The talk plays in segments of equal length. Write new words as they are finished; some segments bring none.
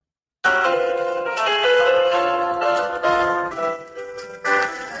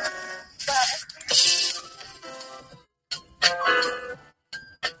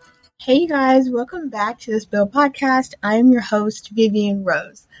Hey you guys, welcome back to this Bill podcast. I am your host, Vivian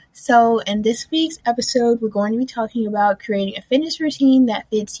Rose. So in this week's episode, we're going to be talking about creating a fitness routine that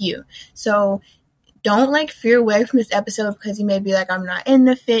fits you. So don't fear away from this episode because you may be like, I'm not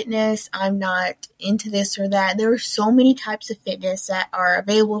into fitness, I'm not into this or that. There are so many types of fitness that are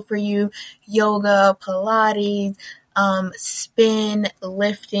available for you. Yoga, Pilates, spin,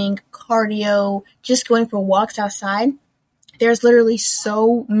 lifting, cardio, just going for walks outside. There's literally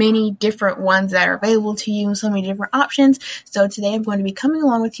so many different ones that are available to you, so many different options. So today I'm going to be coming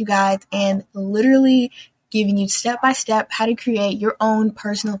along with you guys and literally giving you step-by-step how to create your own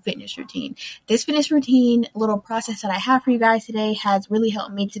personal fitness routine. This fitness routine little process that I have for you guys today has really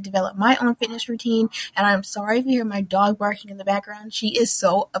helped me to develop my own fitness routine. And I'm sorry if you hear my dog barking in the background. She is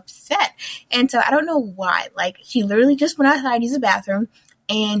so upset. And so I don't know why. She literally just went outside to use the bathroom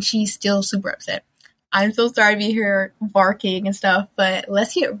and she's still super upset. I'm so sorry if you hear barking and stuff, but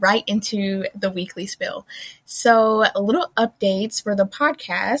let's get right into the weekly spill. So, little updates for the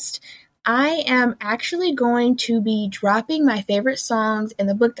podcast. I am actually going to be dropping my favorite songs in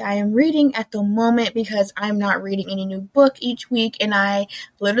the book that I am reading at the moment because I'm not reading any new book each week and I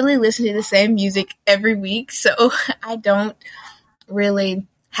literally listen to the same music every week. So I don't really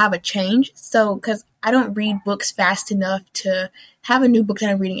have a change. So, because I don't read books fast enough to have a new book that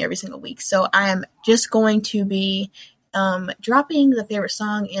I'm reading every single week. So I'm just going to be dropping the favorite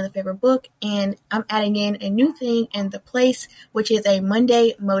song and the favorite book, and I'm adding in a new thing in the place, which is a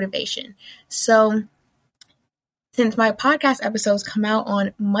Monday motivation. So since my podcast episodes come out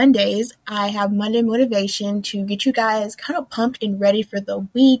on Mondays, I have Monday motivation to get you guys kind of pumped and ready for the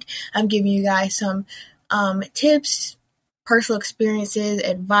week. I'm giving you guys some tips, personal experiences,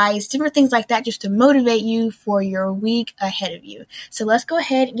 advice, different things like that just to motivate you for your week ahead of you. So let's go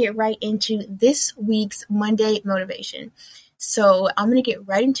ahead and get right into this week's Monday motivation. So I'm going to get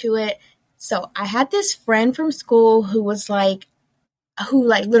right into it. So I had this friend from school who was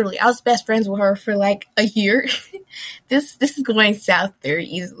literally, I was best friends with her for a year. This is going south very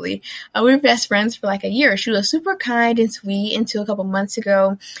easily. We were best friends for a year. She was super kind and sweet until a couple months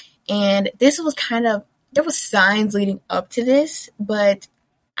ago. And this was there was signs leading up to this, but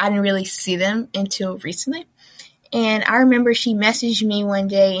I didn't really see them until recently. And I remember she messaged me one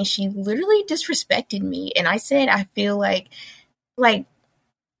day and she literally disrespected me. And I said, I feel like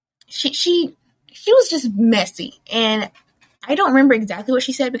she was just messy. And I don't remember exactly what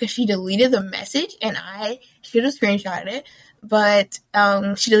she said because she deleted the message and I should have screenshotted it, but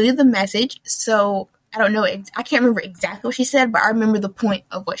she deleted the message. So I don't know. I can't remember exactly what she said, but I remember the point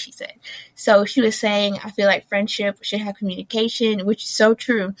of what she said. So she was saying, I feel like friendship should have communication, which is so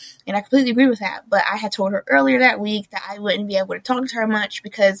true. And I completely agree with that. But I had told her earlier that week that I wouldn't be able to talk to her much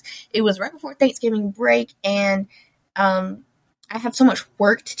because it was right before Thanksgiving break. And I had so much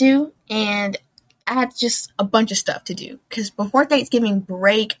work to do. And I had just a bunch of stuff to do because before Thanksgiving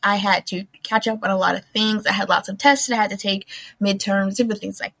break, I had to catch up on a lot of things. I had lots of tests that I had to take, midterms, different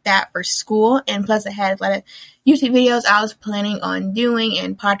things like that for school. And plus I had a lot of YouTube videos I was planning on doing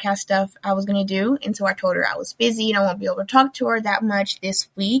and podcast stuff I was going to do. And so I told her I was busy and I won't be able to talk to her that much this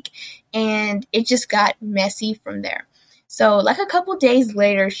week. And it just got messy from there. So a couple days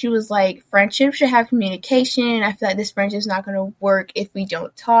later, she was like, friendship should have communication. I feel like this friendship is not going to work if we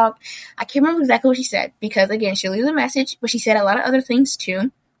don't talk. I can't remember exactly what she said because, again, she leave the message, but she said a lot of other things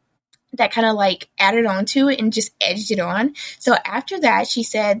too that kind of added on to it and just edged it on. So after that, she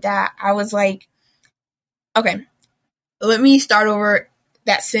said that I was like, okay, let me start over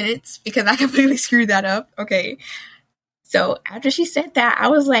that sentence because I completely screwed that up. Okay. So after she said that, I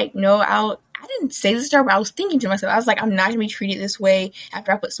was like, no, I didn't say this to her, but I was thinking to myself, I was like, I'm not going to be treated this way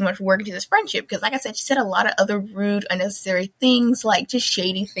after I put so much work into this friendship. Because like I said, she said a lot of other rude, unnecessary things, just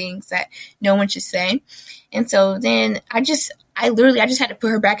shady things that no one should say. And so then I just had to put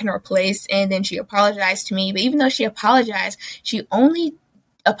her back in her place. And then she apologized to me. But even though she apologized, she only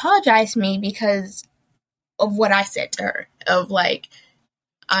apologized to me because of what I said to her. Of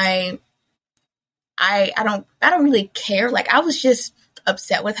I don't really care. I was just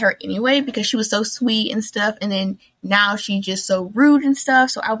upset with her anyway because she was so sweet and stuff, and then now she's just so rude and stuff.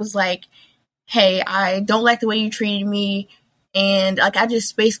 So I was like, hey, I don't like the way you treated me, and I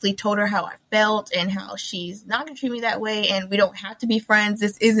just basically told her how I felt and how she's not gonna treat me that way and we don't have to be friends.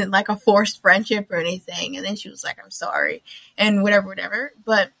 This isn't a forced friendship or anything. And then she was like, I'm sorry and whatever.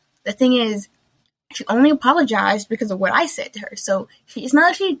 But the thing is, she only apologized because of what I said to her. So it's not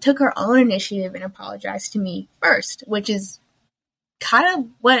like she took her own initiative and apologized to me first, which is kind of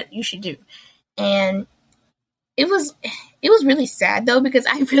what you should do. And it was really sad though, because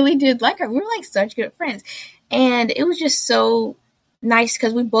I really did like her. We were such good friends. And it was just so nice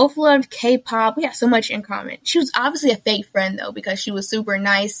because we both loved K-pop. We had so much in common. She was obviously a fake friend though, because she was super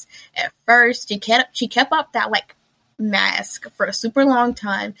nice at first. She kept up that like mask for a super long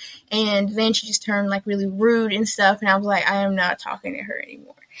time, and then she just turned like really rude and stuff, and I was like, I am not talking to her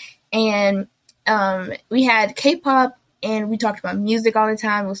anymore. And we had K-pop and we talked about music all the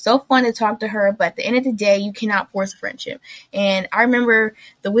time. It was so fun to talk to her, but at the end of the day, you cannot force a friendship. And I remember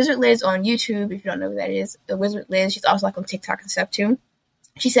the Wizard Liz on YouTube, if you don't know who that is, the Wizard Liz, she's also like on TikTok and stuff too.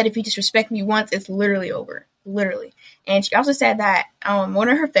 She said, if you disrespect me once, it's literally over. Literally. And she also said that one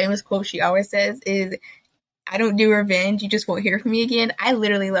of her famous quotes she always says is, I don't do revenge, you just won't hear from me again. I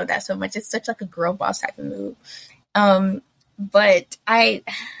literally love that so much. It's such like a girl boss type of move. But I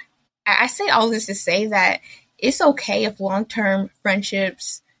say all this to say that it's okay if long-time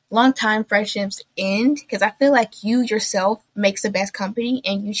friendships end, because I feel like you yourself makes the best company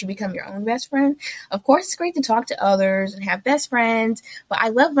and you should become your own best friend. Of course, it's great to talk to others and have best friends, but I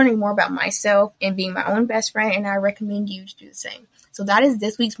love learning more about myself and being my own best friend, and I recommend you to do the same. So that is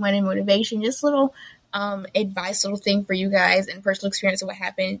this week's Monday Motivation. Just a little advice, little thing for you guys and personal experience of what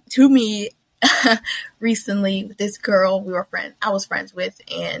happened to me recently with this girl I was friends with,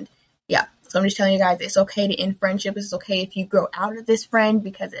 and yeah. So I'm just telling you guys, it's okay to end friendship. It's okay if you grow out of this friend,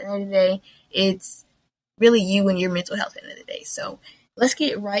 because at the end of the day, it's really you and your mental health at the end of the day. So let's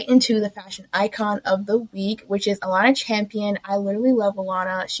get right into the fashion icon of the week, which is Alana Champion. I literally love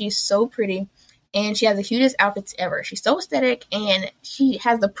Alana. She's so pretty, and she has the cutest outfits ever. She's so aesthetic, and she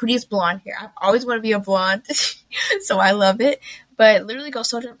has the prettiest blonde hair. I've always wanted to be a blonde, so I love it. But literally go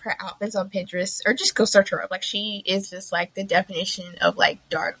search up her outfits on Pinterest, or just go search her up. Like, she is just like the definition of like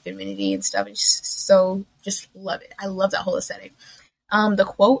dark femininity and stuff. It's just love it. I love that whole aesthetic. The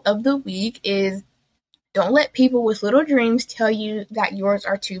quote of the week is, don't let people with little dreams tell you that yours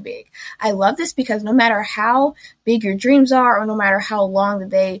are too big. I love this because no matter how big your dreams are, or no matter how long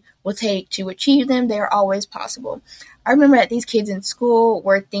that they will take to achieve them, they are always possible. I remember that these kids in school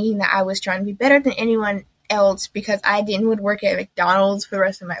were thinking that I was trying to be better than anyone else because I didn't want to work at McDonald's for the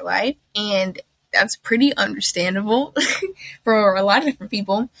rest of my life, and that's pretty understandable for a lot of different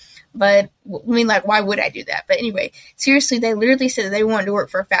people. But I mean, like, why would I do that? But anyway, seriously, they literally said that they wanted to work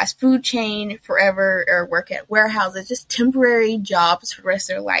for a fast food chain forever, or work at warehouses, just temporary jobs for the rest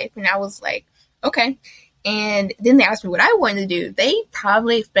of their life. And I was like, okay. And then they asked me what I wanted to do. They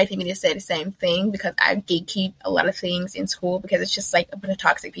probably expected me to say the same thing, because I gatekeep a lot of things in school, because it's just like a bunch of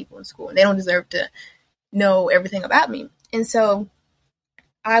toxic people in school, and they don't deserve to know everything about me. And so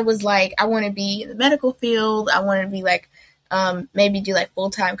I was like, I want to be in the medical field. I want to be like, maybe do like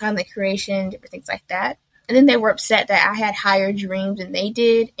full-time content creation, different things like that. And then they were upset that I had higher dreams than they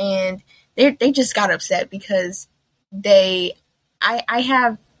did. And they just got upset because I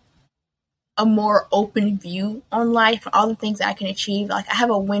have a more open view on life, all the things that I can achieve. Like, I have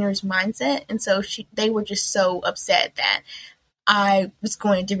a winner's mindset. And so they were just so upset that I was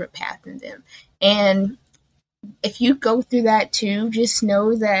going a different path than them. And if you go through that too, just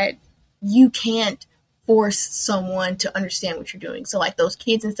know that you can't force someone to understand what you're doing. So like those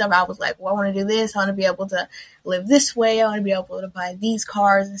kids and stuff, I was like, well, I want to do this. I want to be able to live this way. I want to be able to buy these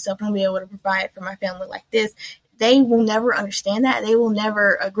cars and stuff. I want to be able to provide for my family like this. They will never understand that. They will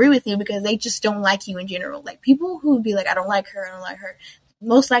never agree with you, because they just don't like you in general. Like, people who would be like, I don't like her,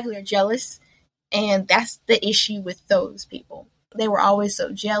 most likely are jealous. And that's the issue with those people. They were always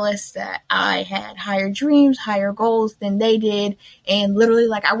so jealous that I had higher dreams, higher goals than they did. And literally,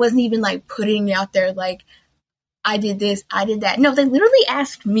 like, I wasn't even like putting out there, like, I did this, I did that. No, they literally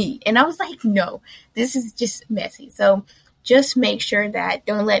asked me. And I was like, no, this is just messy. So just make sure that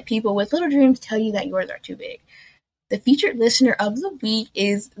don't let people with little dreams tell you that yours are too big. The featured listener of the week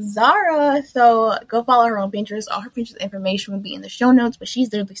is Zara. So go follow her on Pinterest. All her Pinterest information will be in the show notes, but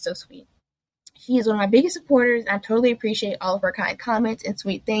she's literally so sweet. She is one of my biggest supporters. I totally appreciate all of her kind comments and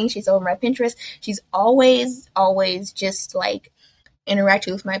sweet things. She's over my Pinterest. She's always just like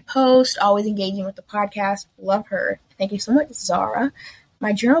interacting with my posts, always engaging with the podcast. Love her. Thank you so much, Zara.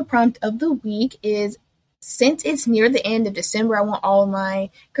 My journal prompt of the week is, since it's near the end of December, I want all of my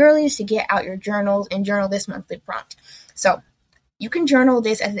girlies to get out your journals and journal this monthly prompt. So you can journal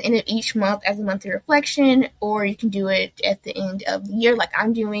this at the end of each month as a monthly reflection, or you can do it at the end of the year like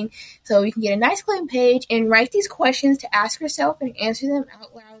I'm doing. So you can get a nice clean page and write these questions to ask yourself and answer them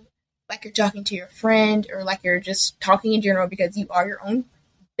out loud, like you're talking to your friend, or like you're just talking in general, because you are your own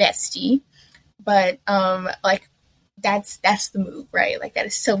bestie. But like that's the move, right? Like, that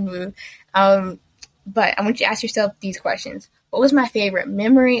is so the move. But I want you to ask yourself these questions. What was my favorite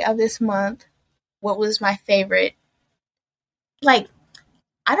memory of this month? What was my favorite, like,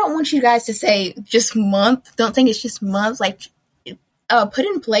 I don't want you guys to say just month. Don't think it's just months. Like, put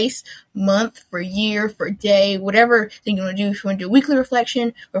in place month for year for day, whatever thing you want to do. If you want to do a weekly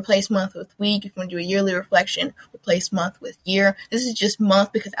reflection, replace month with week. If you want to do a yearly reflection, replace month with year. This is just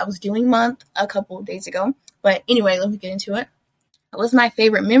month because I was doing month a couple of days ago. But anyway, let me get into it. What was my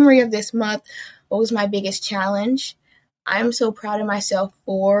favorite memory of this month? What was my biggest challenge? I'm so proud of myself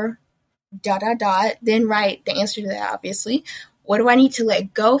for ... Then write the answer to that, obviously. What do I need to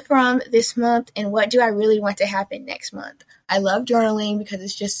let go from this month? And what do I really want to happen next month? I love journaling because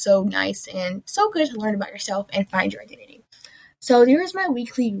it's just so nice and so good to learn about yourself and find your identity. So here's my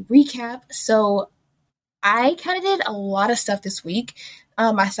weekly recap. So I kind of did a lot of stuff this week.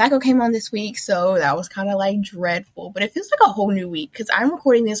 My cycle came on this week, so that was kind of like dreadful. But it feels like a whole new week because I'm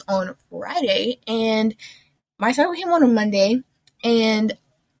recording this on Friday and my cycle came on Monday. And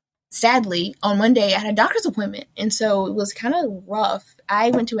sadly, on Monday, I had a doctor's appointment, and so it was kind of rough.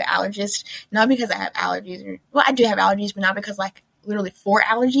 I went to an allergist, not because I have allergies. Well, I do have allergies, but not because, like, literally 4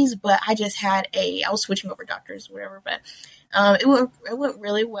 allergies, but I just had I was switching over doctors, whatever, but it went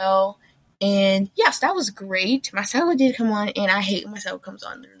really well, and yes, that was great. My cycle did come on, and I hate when my cycle comes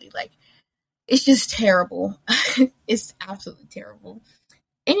on, literally, like, it's just terrible. It's absolutely terrible.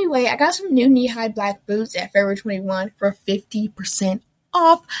 Anyway, I got some new knee-high black boots at Forever 21 for 50%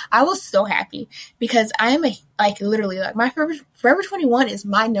 off. I was so happy because I am literally my Forever 21 is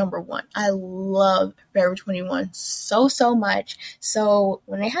my number one. I love Forever 21 so much. So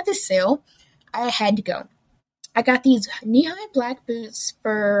when they had this sale, I had to go. I got these knee-high black boots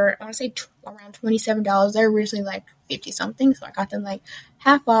for, I want to say around $27. They're originally like 50 something, so I got them like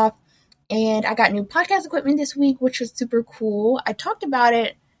half off. And I got new podcast equipment this week, which was super cool. I talked about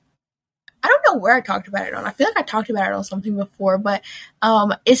it. I don't know where I talked about it on. I feel like I talked about it on something before, but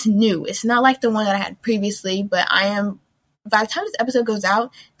it's new. It's not like the one that I had previously, but by the time this episode goes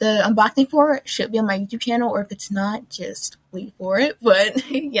out, the unboxing for it should be on my YouTube channel, or if it's not, just wait for it. But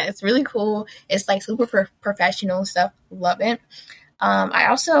yeah, it's really cool. It's like super professional and stuff. Love it. I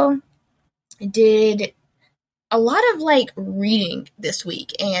also did a lot of like reading this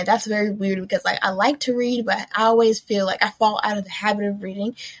week, and that's very weird because like I like to read, but I always feel like I fall out of the habit of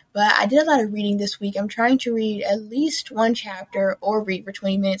reading. But I did a lot of reading this week. I'm trying to read at least one chapter or read for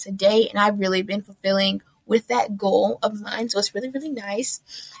 20 minutes a day, and I've really been fulfilling with that goal of mine, so it's really nice.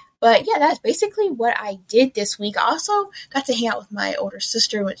 But yeah, that's basically what I did this week. I also got to hang out with my older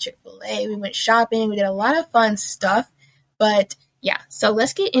sister, went to Chick-fil-A, we went shopping, we did a lot of fun stuff. But yeah, so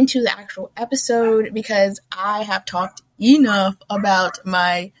let's get into the actual episode because I have talked enough about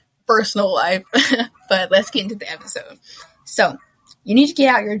my personal life, but let's get into the episode. So you need to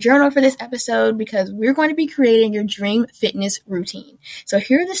get out your journal for this episode because we're going to be creating your dream fitness routine. So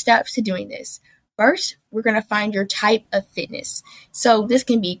here are the steps to doing this. First, we're going to find your type of fitness. So this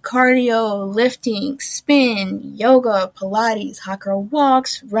can be cardio, lifting, spin, yoga, Pilates, hot girl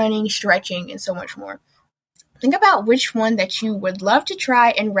walks, running, stretching, and so much more. Think about which one that you would love to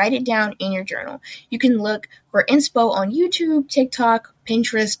try and write it down in your journal. You can look for inspo on YouTube, TikTok,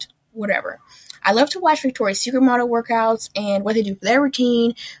 Pinterest, whatever. I love to watch Victoria's Secret model workouts and what they do for their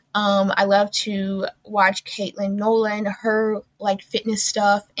routine. I love to watch Caitlin Nolan, her like fitness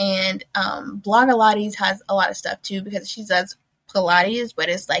stuff, and Blogilates has a lot of stuff too because she does Pilates, but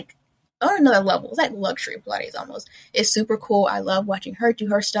it's like on another level. It's like luxury Pilates almost. It's super cool. I love watching her do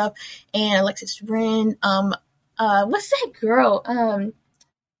her stuff. And Alexis Ren, what's that girl?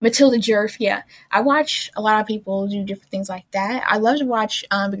 Matilda Jerf, yeah. I watch a lot of people do different things like that. I love to watch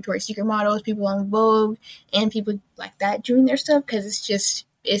Victoria's Secret models, people on Vogue, and people like that doing their stuff because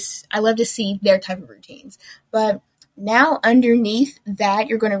I love to see their type of routines. But now underneath that,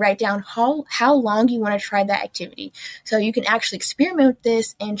 you're going to write down how long you want to try that activity. So you can actually experiment with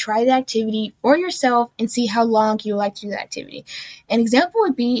this and try the activity for yourself and see how long you like to do the activity. An example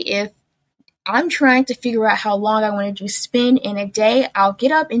would be if I'm trying to figure out how long I want to do spin in a day. I'll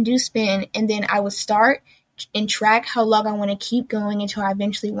get up and do spin, and then I would start and track how long I want to keep going until I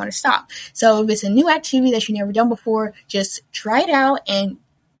eventually want to stop. So if it's a new activity that you've never done before, just try it out and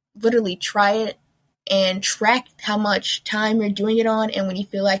literally try it and track how much time you're doing it on. And when you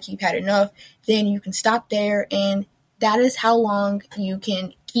feel like you've had enough, then you can stop there. And that is how long you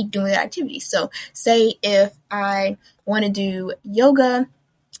can keep doing that activity. So say if I want to do yoga,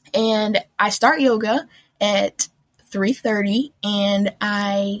 and I start yoga at 3:30 and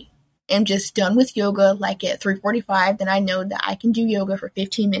I am just done with yoga like at 3:45, then I know that I can do yoga for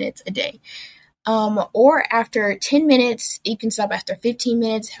 15 minutes a day. or after 10 minutes, you can stop after 15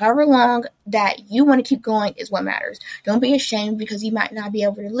 minutes, however long that you want to keep going is what matters. Don't be ashamed because you might not be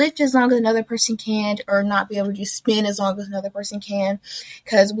able to lift as long as another person can or not be able to spin as long as another person can,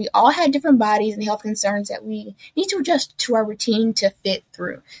 because we all have different bodies and health concerns that we need to adjust to our routine to fit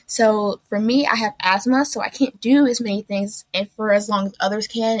through. So for me, I have asthma, so I can't do as many things and for as long as others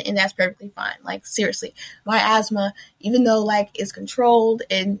can, and that's perfectly fine. Like seriously, my asthma, even though like it's controlled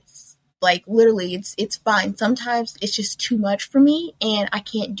and like literally it's fine. Sometimes it's just too much for me and I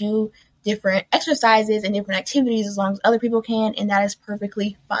can't do different exercises and different activities as long as other people can, and that is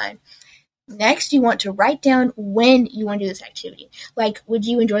perfectly fine. Next, you want to write down when you want to do this activity. Like, would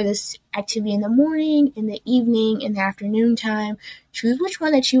you enjoy this activity in the morning, in the evening, in the afternoon time? Choose which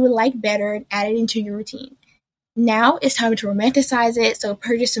one that you would like better and add it into your routine. Now it's time to romanticize it, so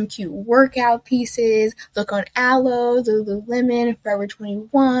purchase some cute workout pieces, look on Alo, Lululemon, Forever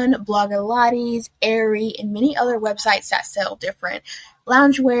 21, Blogilates, Aerie, and many other websites that sell different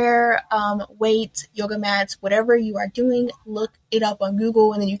loungewear, weights, yoga mats, whatever you are doing, look it up on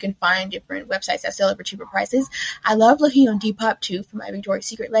Google, and then you can find different websites that sell it for cheaper prices. I love looking on Depop too for my Victoria's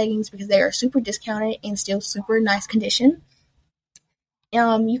Secret leggings because they are super discounted and still super nice condition.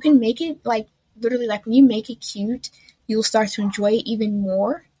 You can make it like literally like when you make it cute, you'll start to enjoy it even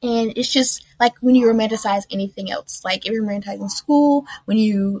more. And it's just like when you romanticize anything else. Like if you're romanticizing school, when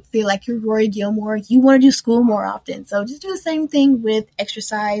you feel like you're Rory Gilmore, you want to do school more often. So just do the same thing with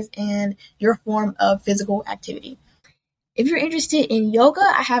exercise and your form of physical activity. If you're interested in yoga,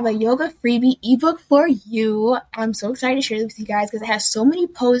 I have a yoga freebie ebook for you. I'm so excited to share this with you guys because it has so many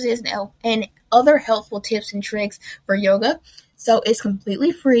poses and other helpful tips and tricks for yoga. So it's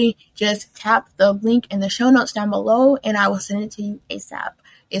completely free. Just tap the link in the show notes down below and I will send it to you ASAP.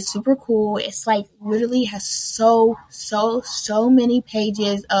 It's super cool. It's like literally has so many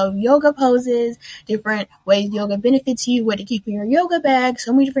pages of yoga poses, different ways yoga benefits you, what to keep in your yoga bag,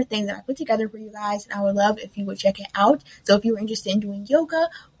 so many different things that I put together for you guys. And I would love if you would check it out. So if you're interested in doing yoga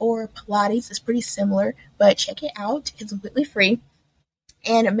or Pilates, it's pretty similar, but check it out. It's completely free.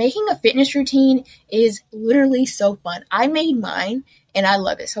 And making a fitness routine is literally so fun. I made mine and I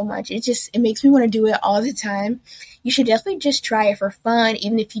love it so much. It makes me want to do it all the time. You should definitely just try it for fun,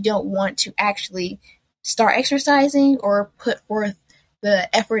 even if you don't want to actually start exercising or put forth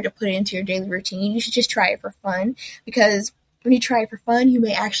the effort to put it into your daily routine. You should just try it for fun because when you try it for fun, you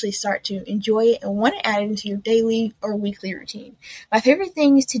may actually start to enjoy it and want to add it into your daily or weekly routine. My favorite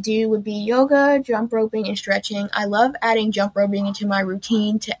things to do would be yoga, jump roping, and stretching. I love adding jump roping into my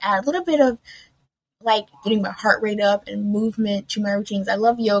routine to add a little bit of like getting my heart rate up and movement to my routines. I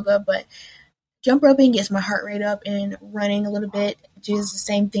love yoga, but jump roping gets my heart rate up, and running a little bit is the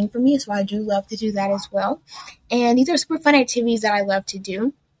same thing for me, so I do love to do that as well. And these are super fun activities that I love to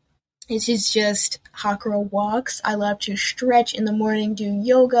do. It is just hot girl walks. I love to stretch in the morning, do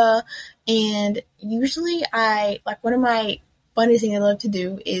yoga, and usually one of my funnest things I love to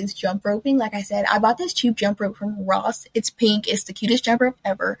do is jump roping. Like I said, I bought this cheap jump rope from Ross. It's pink. It's the cutest jump rope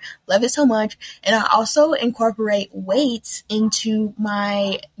ever. Love it so much. And I also incorporate weights into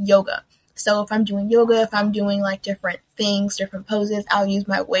my yoga. So if I'm doing yoga, if I'm doing like different things, different poses, I'll use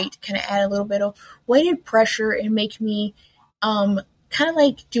my weight to kind of add a little bit of weighted pressure and make me kind of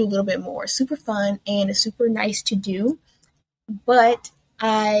like do a little bit more. Super fun and it's super nice to do. But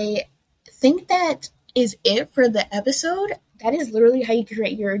I think that is it for the episode. That is literally how you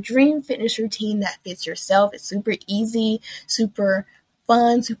create your dream fitness routine that fits yourself. It's super easy, super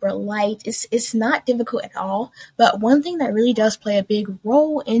fun, super light. It's not difficult at all. But one thing that really does play a big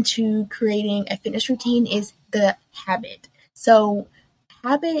role into creating a fitness routine is the habit. So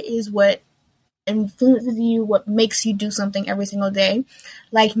habit is what influences you, what makes you do something every single day,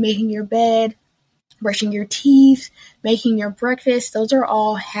 like making your bed, brushing your teeth, making your breakfast. Those are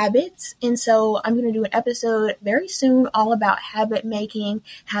all habits. And so I'm going to do an episode very soon all about habit making,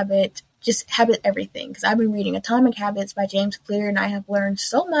 habit everything, because I've been reading Atomic Habits by James Clear and I have learned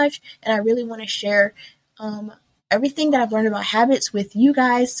so much, and I really want to share everything that I've learned about habits with you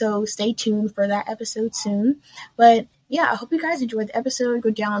guys. So stay tuned for that episode soon. But yeah, I hope you guys enjoyed the episode.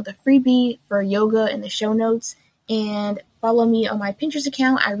 Go download the freebie for yoga in the show notes and follow me on my Pinterest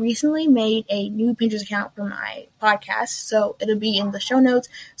account. I recently made a new Pinterest account for my podcast, so it'll be in the show notes.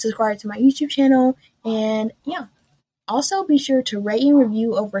 Subscribe to my YouTube channel, and yeah. Also, be sure to rate and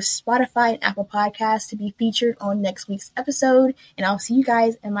review over Spotify and Apple Podcasts to be featured on next week's episode, and I'll see you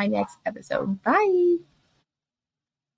guys in my next episode. Bye!